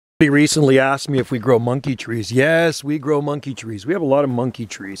He recently asked me if we grow monkey trees. Yes, we grow monkey trees. We have a lot of monkey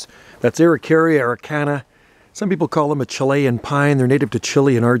trees. That's Araucaria, araucana. Some people call them a Chilean pine. They're native to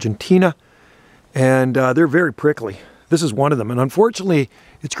Chile and Argentina. And they're very prickly. This is one of them. And unfortunately,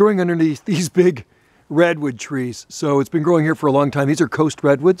 it's growing underneath these big redwood trees. So it's been growing here for a long time. These are coast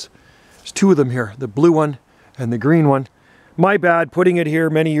redwoods. There's two of them here, the blue one and the green one. My bad putting it here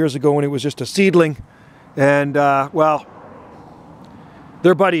many years ago when it was just a seedling. And well,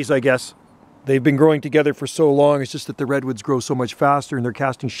 they're buddies, I guess. They've been growing together for so long. It's just that the redwoods grow so much faster and they're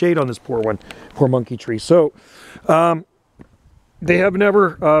casting shade on this poor monkey tree. So they have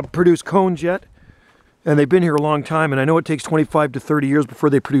never produced cones yet. And they've been here a long time. And I know it takes 25 to 30 years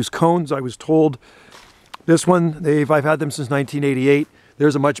before they produce cones. I was told this one, I've had them since 1988.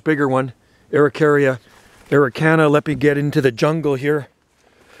 There's a much bigger one, Araucaria, araucana. Let me get into the jungle here.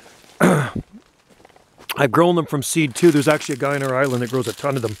 I've grown them from seed too. There's actually a guy on our island that grows a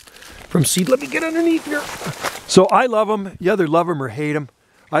ton of them from seed. Let me get underneath here. So I love them. You either love them or hate them.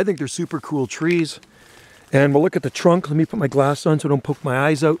 I think they're super cool trees. And we'll look at the trunk. Let me put my glass on so I don't poke my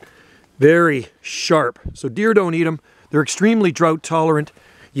eyes out. Very sharp. So deer don't eat them. They're extremely drought tolerant.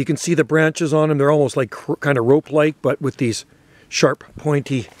 You can see the branches on them. They're almost like kind of rope-like, but with these sharp,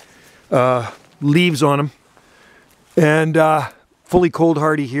 pointy leaves on them. And fully cold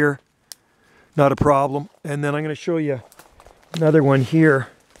hardy here. Not a problem. And then I'm going to show you another one here.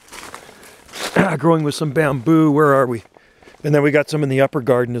 Growing with some bamboo. Where are we? And then we got some in the upper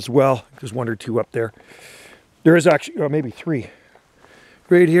garden as well. There's one or two up there. There is actually, maybe three.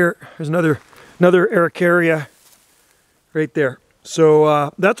 Right here, there's another Araucaria right there.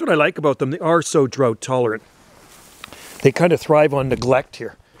 So that's what I like about them. They are so drought tolerant. They kind of thrive on neglect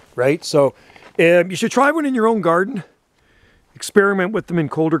here, right? So you should try one in your own garden. Experiment with them in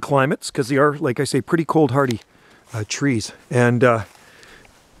colder climates because they are, like I say, pretty cold hardy trees. And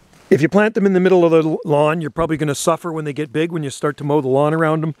if you plant them in the middle of the lawn, you're probably going to suffer when they get big, when you start to mow the lawn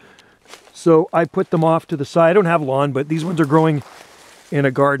around them. So I put them off to the side. I don't have lawn, but these ones are growing in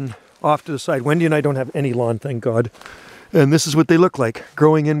a garden off to the side. Wendy and I don't have any lawn, thank God. And this is what they look like,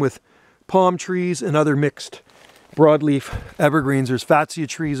 growing in with palm trees and other mixed broadleaf evergreens. There's fatsia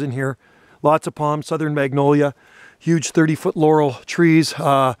trees in here, lots of palms, southern magnolia, huge 30-foot laurel trees.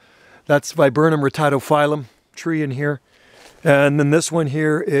 That's Viburnum rotatophilum tree in here. And then this one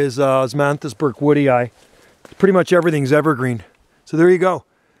here is Osmanthus burkwoodii. Pretty much everything's evergreen. So there you go.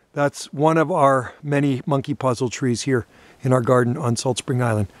 That's one of our many monkey puzzle trees here in our garden on Salt Spring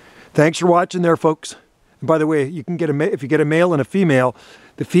Island. Thanks for watching there, folks. And by the way, you can get if you get a male and a female,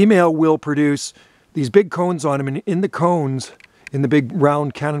 the female will produce these big cones on them, and in the cones, in the big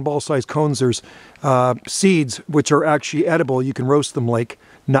round cannonball-sized cones, there's seeds which are actually edible. You can roast them like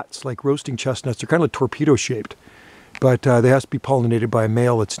nuts, like roasting chestnuts. They're kind of torpedo-shaped, but they have to be pollinated by a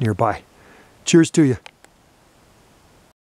male that's nearby. Cheers to you.